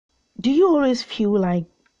Do you always feel like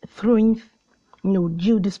throwing,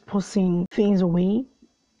 you disposing things away?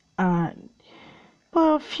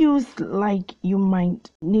 But feels like you might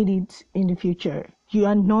need it in the future. You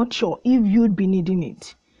are not sure if you'd be needing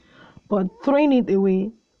it. But throwing it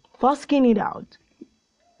away, fusking it out,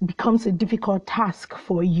 becomes a difficult task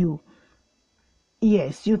for you.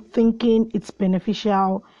 Yes, you're thinking it's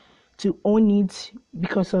beneficial to own it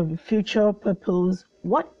because of future purpose.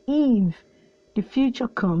 What if the future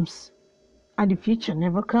comes and the future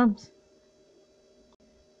never comes?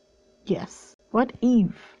 Yes, what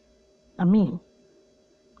if?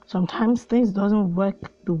 Sometimes things doesn't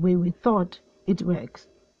work the way we thought it works.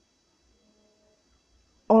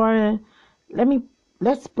 Or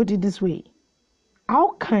let's put it this way.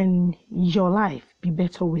 How can your life be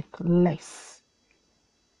better with less?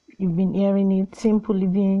 You've been hearing it: simple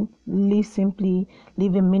living, live simply,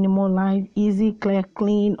 live a minimal life, easy, clear,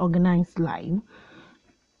 clean, organized life.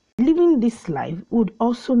 Living this life would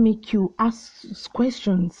also make you ask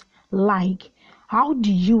questions like, how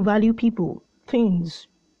do you value people, things,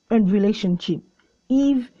 and relationship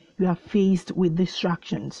if you are faced with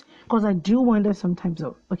distractions? Because I do wonder sometimes,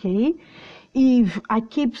 okay, if I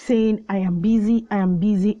keep saying I am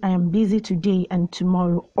busy today and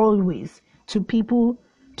tomorrow, always, to people,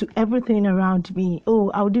 to everything around me. Oh,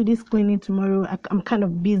 I'll do this cleaning tomorrow. I'm kind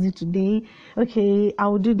of busy today. Okay,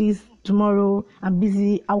 I'll do this tomorrow. I'm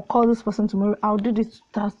busy. I'll call this person tomorrow. I'll do this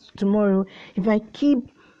task tomorrow. If I keep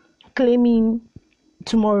claiming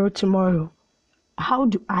tomorrow, how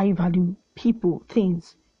do I value people,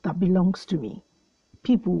 things that belongs to me,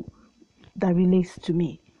 people that relates to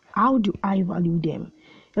me? How do I value them?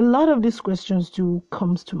 A lot of these questions do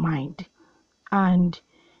comes to mind, and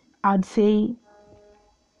I'd say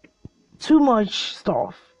too much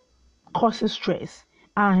stuff causes stress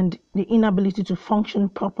and the inability to function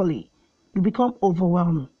properly. You become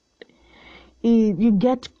overwhelmed. You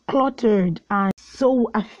get cluttered, and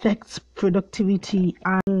so affects productivity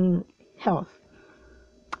and health,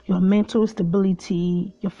 your mental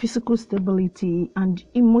stability, your physical stability, and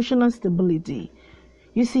emotional stability.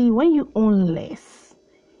 You see, when you own less,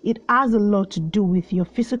 it has a lot to do with your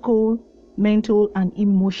physical, mental, and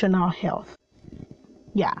emotional health.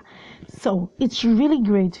 Yeah, so it's really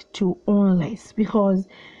great to own less, because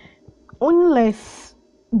owning less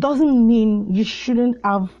doesn't mean you shouldn't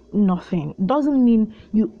have nothing. Doesn't mean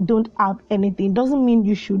you don't have anything. Doesn't mean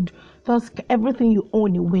you should toss everything you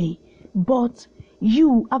own away. But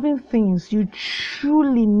you having things you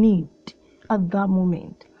truly need at that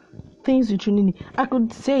moment. Things you truly need. I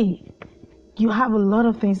could say you have a lot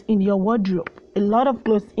of things in your wardrobe, a lot of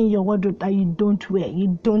clothes in your wardrobe that you don't wear,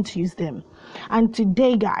 you don't use them. And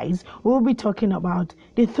today, guys, we'll be talking about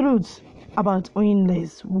the truths about owning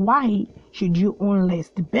less. Why should you own less?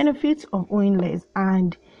 The benefits of owning less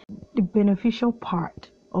and the beneficial part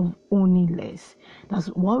of owning less. That's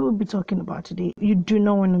what we'll be talking about today. You do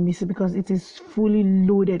not want to miss it, because it is fully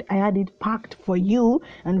loaded. I had it packed for you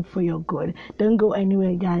and for your good. Don't go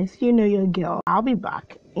anywhere, guys. You know your girl. I'll be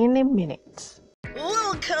back in a minute.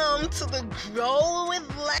 Welcome to the Grow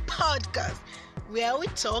with Life podcast, where we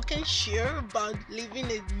talk and share about living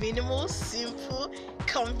a minimal, simple,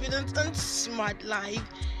 confident, and smart life.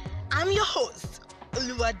 I'm your host,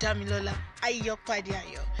 Oluwadamilola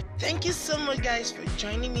Ayopadiayo. Thank you so much, guys, for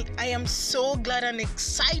joining me. I am so glad and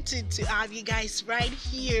excited to have you guys right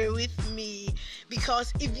here with me,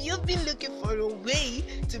 because if you've been looking for a way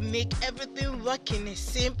to make everything work in a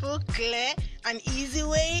simple, clear, and easy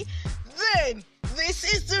way, then this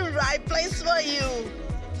is the right place for you.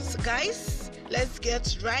 So, guys, let's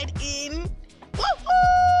get right in. Woohoo!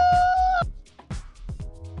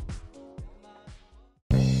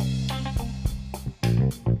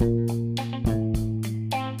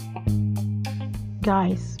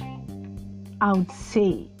 Guys, I would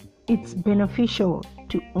say it's beneficial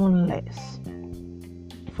to own less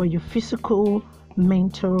for your physical,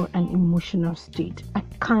 mental, and emotional state. I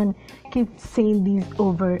can't keep saying this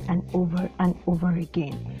over and over and over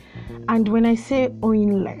again. And when I say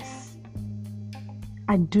owning less,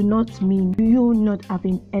 I do not mean you not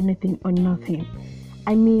having anything or nothing.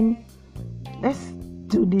 I mean, let's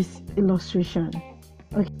do this illustration.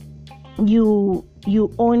 Okay, you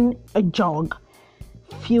own a jug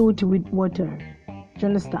filled with water. Do you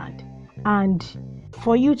understand? And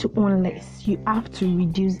for you to own less, you have to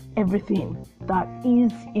reduce everything that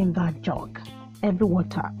is in that jug. Every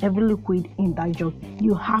water, every liquid in that jug,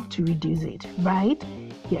 you have to reduce it, right?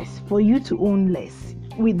 Yes, for you to own less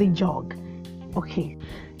with the jug. Okay,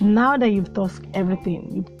 now that you've tossed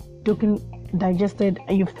everything, you've digested,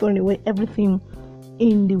 and you've thrown away everything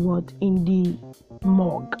in the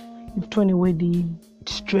mug. You've thrown away the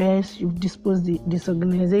stress, you've disposed the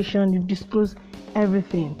disorganization, you've disposed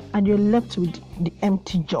everything, and you're left with the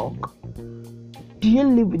empty jug. Do you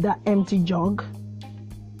live with that empty jug?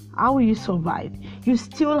 How will you survive? You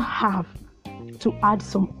still have to add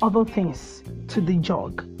some other things to the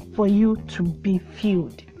jug for you to be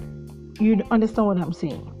filled. You understand what I'm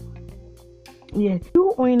saying? Yeah,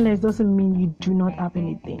 you owing less doesn't mean you do not have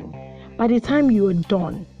anything. By the time you are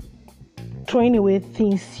done throwing away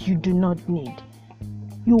things you do not need,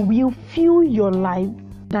 you will fill your life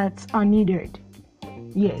that are needed.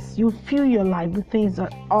 Yes, you fill your life with things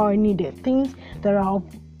that are needed, things that are of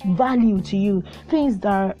value to you, things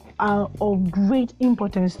that are of great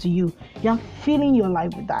importance to you. You're filling your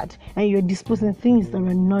life with that, and you're disposing things that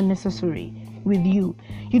are not necessary with you.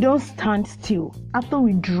 You don't stand still. After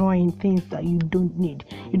withdrawing things that you don't need,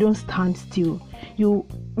 you don't stand still. You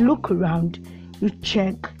look around, you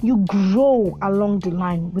check, you grow along the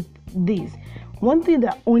line with this. One thing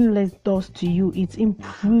that owning less does to you, it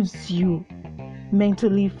improves you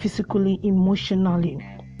mentally, physically, emotionally,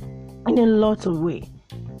 in a lot of ways.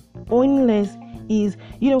 Owning less is,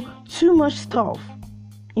 too much stuff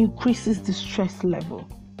increases the stress level.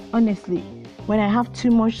 Honestly, when I have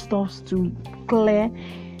too much stuff to clear,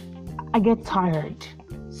 I get tired.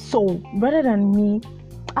 So rather than me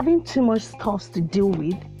having too much stuff to deal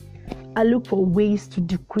with, I look for ways to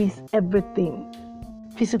decrease everything,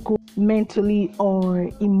 physical, mentally, or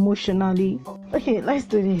emotionally. Okay, let's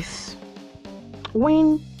do this.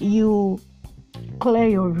 When you clear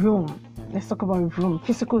your room, let's talk about room,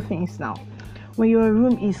 physical things now. When your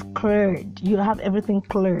room is cleared, you have everything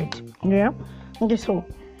cleared. Yeah? Okay, so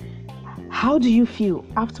how do you feel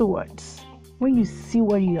afterwards? When you see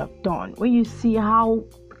what you have done, when you see how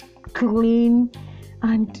clean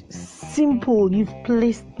and simple you've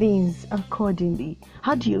placed things accordingly,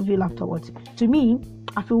 how do you feel afterwards? To me,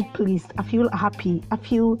 I feel pleased, I feel happy, I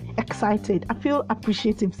feel excited, I feel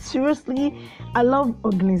appreciative. Seriously, I love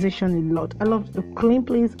organization a lot. I love the clean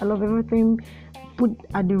place. I love everything put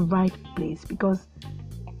at the right place, because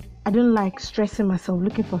I don't like stressing myself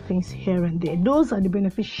looking for things here and there. Those are the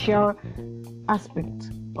beneficial aspects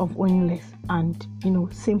of owning less and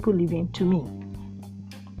simple living to me.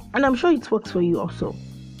 And I'm sure it works for you also.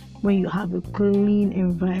 When you have a clean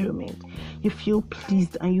environment, you feel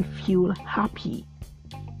pleased and you feel happy.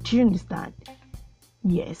 Do you understand?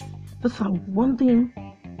 Yes, that's one thing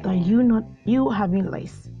that you having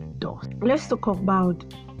less does. Let's talk about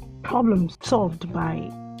problems solved by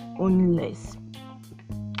owning less.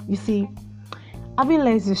 You see, having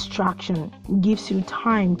less distraction gives you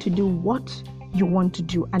time to do what you want to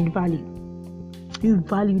do and value. You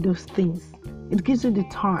value those things. It gives you the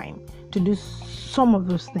time to do some of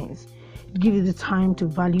those things. It gives you the time to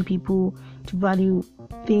value people, to value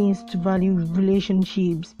things, to value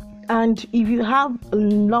relationships. And if you have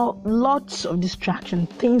lots of distraction,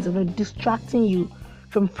 things that are distracting you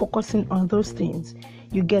from focusing on those things,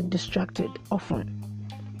 you get distracted often.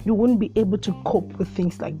 You wouldn't be able to cope with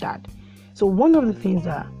things like that. So one of the things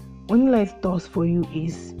that owning less does for you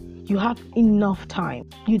is you have enough time.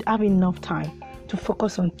 You'd have enough time to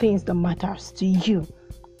focus on things that matters to you.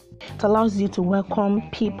 It allows you to welcome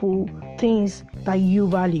people, things that you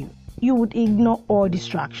value. You would ignore all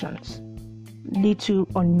distractions. Little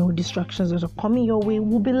or no distractions that are coming your way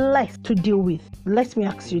will be less to deal with. Let me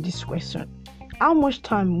ask you this question. How much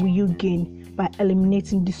time will you gain by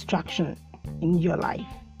eliminating distraction in your life?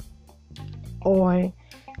 Or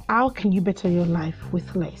how can you better your life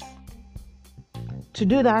with less? To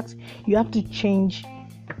do that, you have to change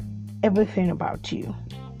everything about you.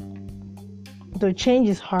 The change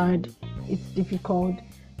is hard, it's difficult,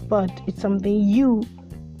 but it's something you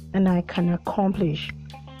and I can accomplish.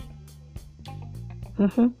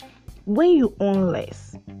 When you own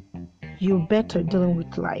less, you're better dealing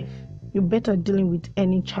with life. You're better dealing with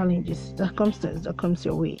any challenges, circumstances that comes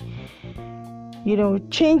your way.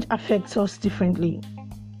 Change affects us differently.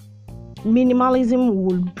 Minimalism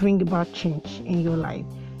will bring about change in your life.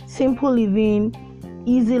 Simple living,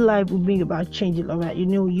 easy life will bring about change in your life.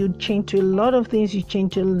 You change to a lot of things. You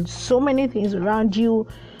change to so many things around you.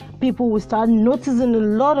 People will start noticing a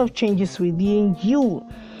lot of changes within you.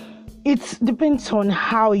 It depends on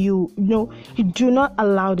how you do not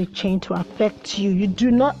allow the change to affect you. You do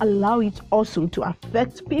not allow it also to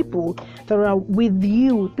affect people that are with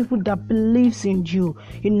you, people that believes in you.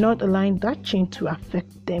 You're not allowing that change to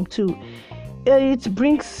affect them too. It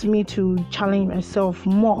brings me to challenge myself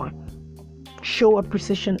more. Show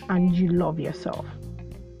appreciation and you love yourself.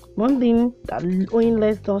 One thing that owning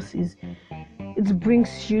less does is it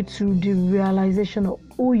brings you to the realization of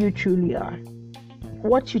who you truly are,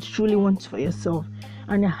 what you truly want for yourself,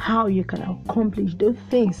 and how you can accomplish those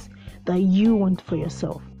things that you want for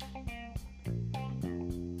yourself.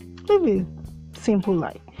 Live a simple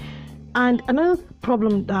life. And another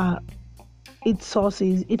problem that it solves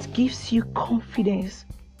is it gives you confidence.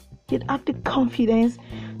 You have the confidence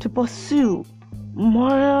to pursue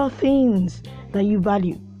more things that you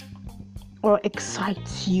value or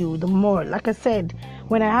excites you the more. Like I said,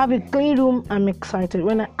 when I have a clean room, I'm excited.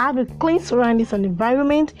 When I have a clean surroundings and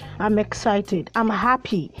environment, I'm excited. I'm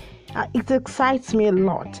happy. It excites me a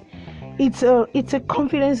lot. It's a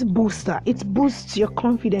confidence booster. It boosts your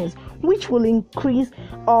confidence, which will increase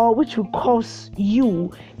or which will cause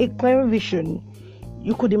you a clearer vision.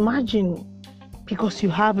 You could imagine, because you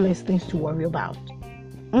have less things to worry about.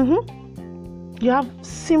 You have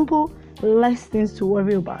simple, less things to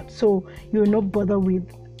worry about. So you're not bothered with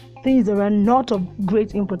things that are not of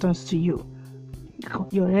great importance to you.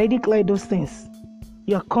 You already cleared those things.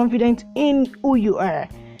 You're confident in who you are.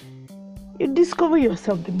 You discover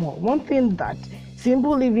yourself the more. One thing that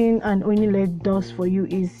simple living and owning less does for you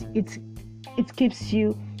is it keeps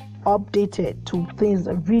you updated to things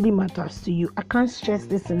that really matters to you. I can't stress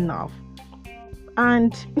this enough.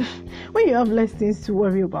 And when you have less things to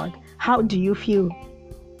worry about, how do you feel?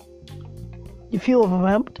 You feel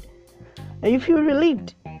overwhelmed? Or you feel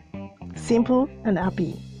relieved? Simple and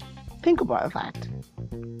happy. Think about that.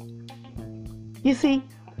 You see,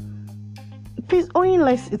 owning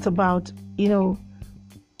less, it's about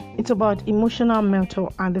emotional,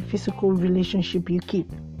 mental, and the physical relationship you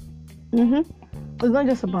keep. It's not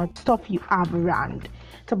just about stuff you have around.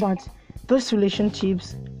 It's about those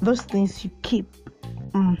relationships, those things you keep.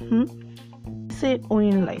 Say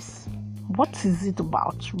owning less. What is it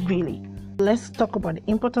about, really? Let's talk about the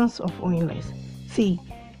importance of owning less. See,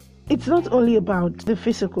 it's not only about the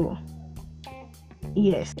physical.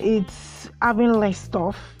 Yes, it's having less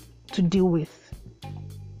stuff to deal with.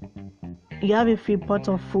 You have a free pot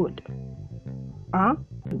of food.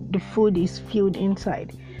 The food is filled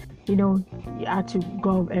inside. You have to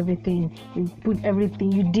go of everything. You put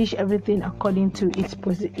everything, you dish everything according to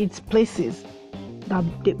its places that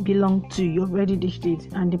they belong to. You already dished it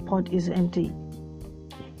and the pot is empty.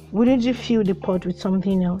 Wouldn't you fill the pot with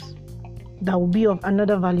something else that will be of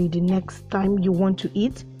another value the next time you want to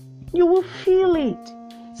eat? You will feel it.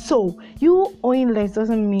 So you owning less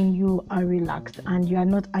doesn't mean you are relaxed and you are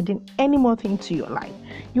not adding any more thing to your life.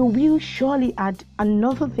 You will surely add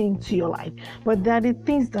another thing to your life, but there are the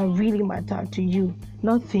things that really matter to you,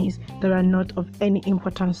 not things that are not of any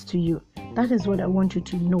importance to you. That is what I want you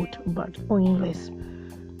to note about owning less.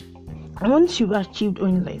 And once you've achieved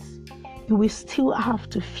owning less, you will still have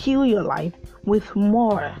to fill your life with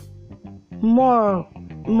more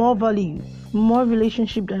value, more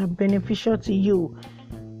relationships that are beneficial to you,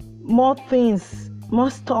 more things,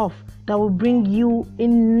 more stuff that will bring you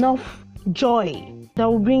enough joy, that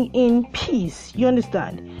will bring in peace. You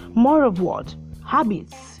understand? More of what?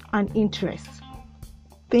 Habits and interests.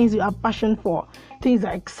 Things you have passion for, things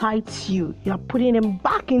that excite you. You are putting them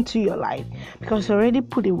back into your life because you already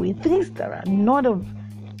put away things that are not of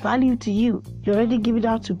value to you. You already give it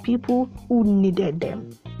out to people who needed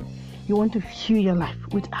them. You want to fill your life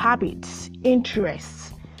with habits,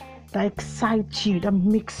 interests that excite you, that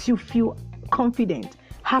makes you feel confident,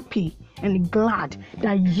 happy, and glad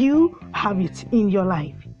that you have it in your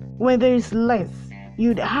life. When there is less,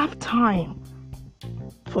 you'd have time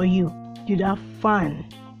for you. You'd have fun.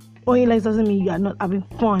 Owning less doesn't mean you are not having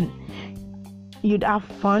fun. You'd have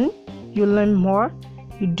fun. You learn more.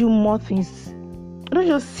 You do more things. Don't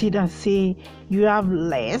just sit and say you have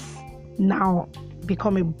less, now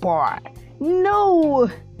become a bore. No!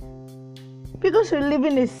 Because you're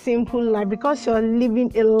living a simple life, because you're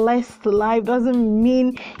living a less life, doesn't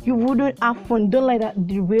mean you wouldn't have fun. Don't let that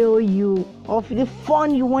derail you of the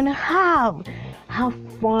fun you want to have. Have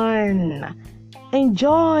fun.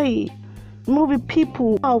 Enjoy. Move with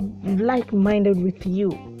people who are like-minded with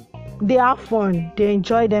you. They have fun. They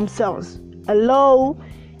enjoy themselves. Hello?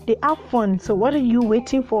 They have fun. So what are you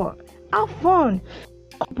waiting for? Have fun.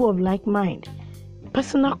 People of like mind.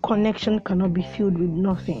 Personal connection cannot be filled with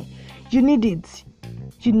nothing. You need it.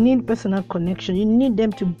 You need personal connection. You need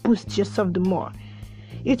them to boost yourself the more.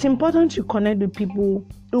 It's important to connect with people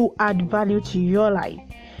who add value to your life,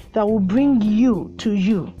 that will bring you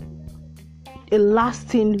a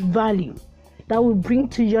lasting value, that will bring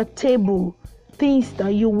to your table things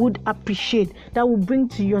that you would appreciate, that will bring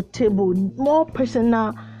to your table more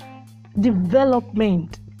personal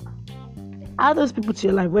development. Add those people to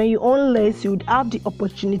your life. When you own less, you would have the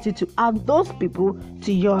opportunity to add those people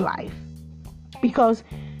to your life because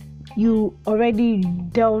you already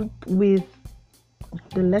dealt with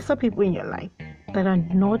the lesser people in your life. that are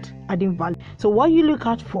not adding value. So what you look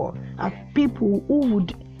out for are people who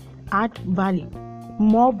would add value,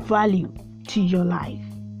 more value to your life.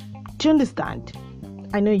 Do you understand?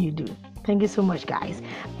 I know you do. Thank you so much, guys.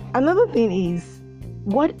 Another thing is,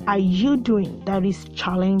 what are you doing that is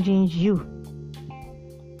challenging you?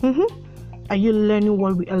 Are you learning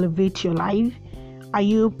what will elevate your life? Are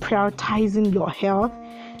you prioritizing your health?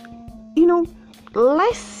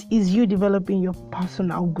 Less is you developing your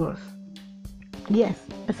personal growth. Yes,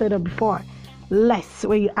 I said that before. Less,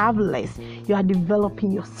 when you have less, you are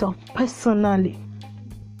developing yourself personally.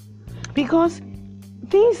 Because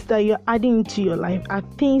things that you're adding to your life are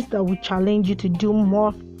things that will challenge you to do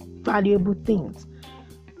more valuable things.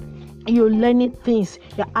 You're learning things,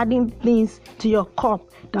 you're adding things to your cup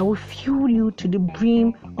that will fuel you to the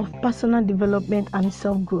brim of personal development and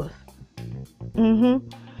self-growth.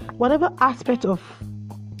 Whatever aspect of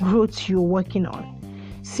growth you're working on,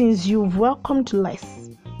 since you've welcomed less,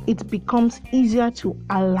 it becomes easier to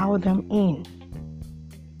allow them in.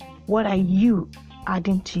 What are you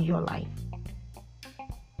adding to your life?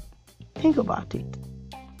 Think about it.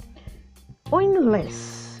 Owning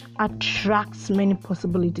less attracts many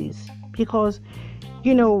possibilities because,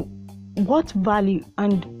 what value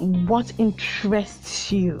and what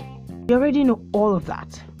interests you. You already know all of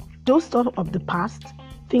that. Those stuff of the past,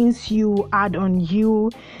 things you add on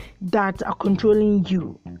you that are controlling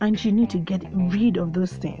you, and you need to get rid of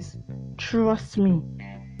those things. Trust me,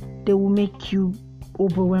 they will make you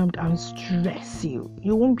overwhelmed and stress you.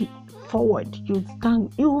 You won't be forward.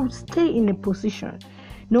 You'll stay in a position,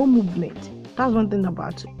 no movement. That's one thing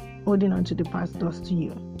about holding on to the past does to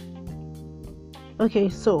you. Okay,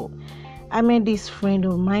 so I met this friend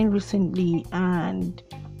of mine recently and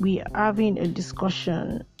we are having a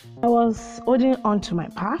discussion. I was holding on to my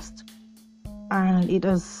past and it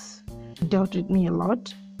has dealt with me a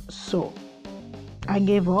lot. So I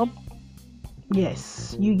gave up.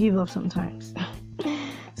 Yes, you give up sometimes.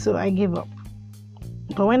 So I gave up.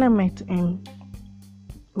 But when I met him,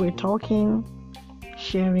 we're talking,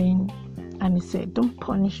 sharing, and he said, "Don't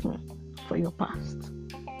punish me for your past.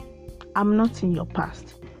 I'm not in your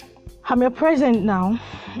past. I'm your present now.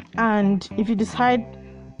 And if you decide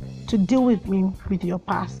to deal with me with your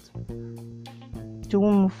past, you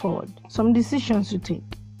won't move forward. Some decisions you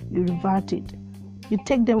take, you revert it. You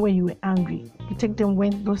take them when you were angry. You take them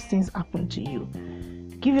when those things happen to you.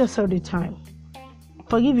 Give yourself the time.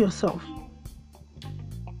 Forgive yourself.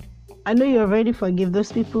 I know you already forgive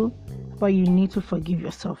those people, but you need to forgive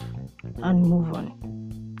yourself and move on."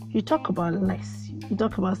 You talk about less. You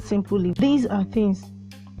talk about simple living. These are things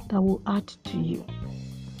that will add to you,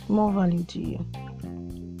 more value to you.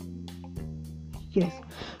 Yes.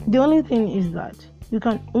 The only thing is that you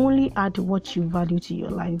can only add what you value to your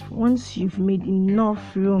life once you've made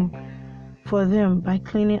enough room for them by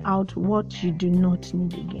cleaning out what you do not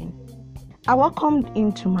need again. I welcomed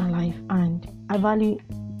into my life and I value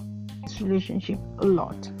this relationship a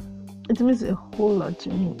lot. It means a whole lot to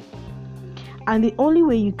me. And the only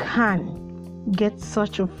way you can get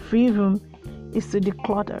such a free room is to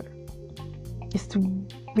declutter, is to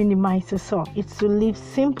minimize yourself, it's to live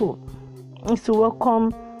simple, it's to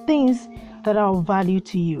welcome things that are of value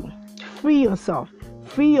to you. Free yourself,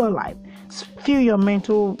 free your life, fill your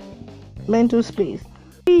mental space,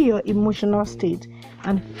 free your emotional state,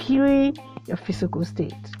 and free your physical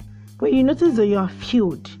state. When you notice that you are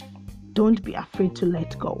filled, don't be afraid to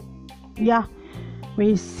let go. Yeah, when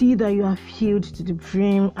you see that you are filled to the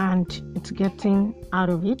brim and it's getting out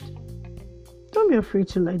of it, don't be afraid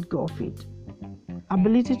to let go of it.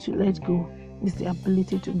 Ability to let go is the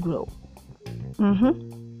ability to grow.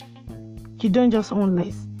 You don't just own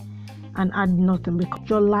less and add nothing, because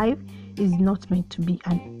your life is not meant to be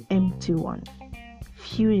an empty one.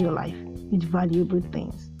 Fill your life with valuable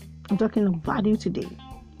things. I'm talking of value today.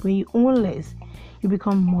 When you own less, you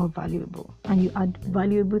become more valuable and you add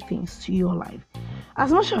valuable things to your life.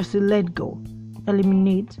 As much as you let go,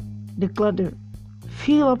 eliminate, declutter,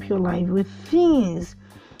 fill up your life with things,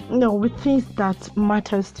 with things that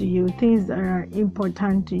matters to you, things that are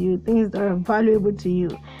important to you, things that are valuable to you.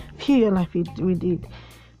 Fill your life with it.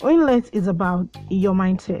 Owning less is about your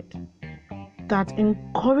mindset that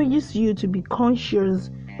encourages you to be conscious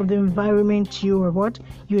of the environment you're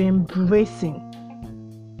embracing.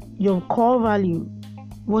 Your core value,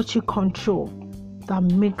 what you control, that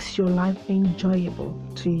makes your life enjoyable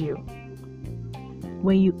to you.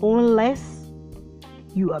 When you own less,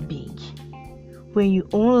 you are big. When you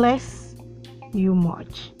own less, you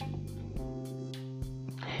much.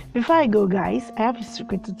 Before I go, guys, I have a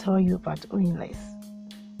secret to tell you about owning less.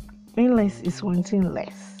 Owning less is wanting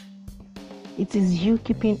less. It is you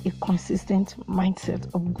keeping a consistent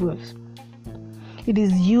mindset of growth. It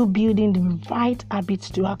is you building the right habits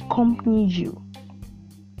to accompany you.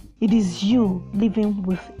 It is you living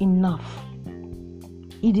with enough.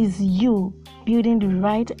 It is you building the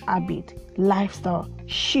right habit, lifestyle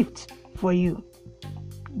shift for you.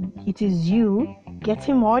 It is you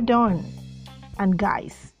getting more done. And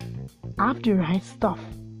guys, have the right stuff.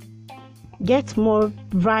 Get more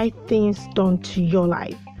right things done to your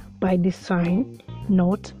life by design,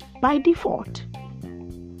 not by default.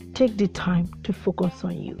 Take the time to focus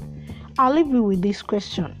on you. I'll leave you with this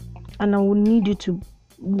question, and I will need you to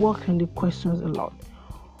work on the questions a lot.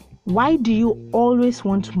 Why do you always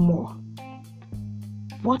want more?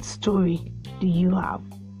 What story do you have?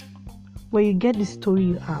 When you get the story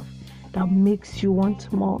you have that makes you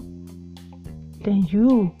want more, then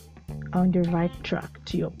you are on the right track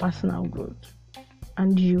to your personal growth,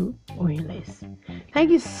 and you own less.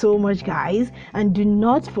 Thank you so much, guys, and do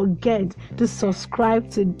not forget to subscribe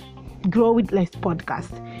to Grow with Less podcast.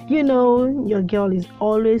 You know your girl is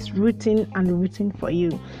always rooting for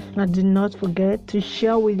you. Now do not forget to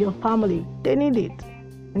share with your family. They need it,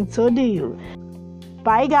 and so do you.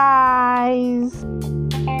 Bye, guys.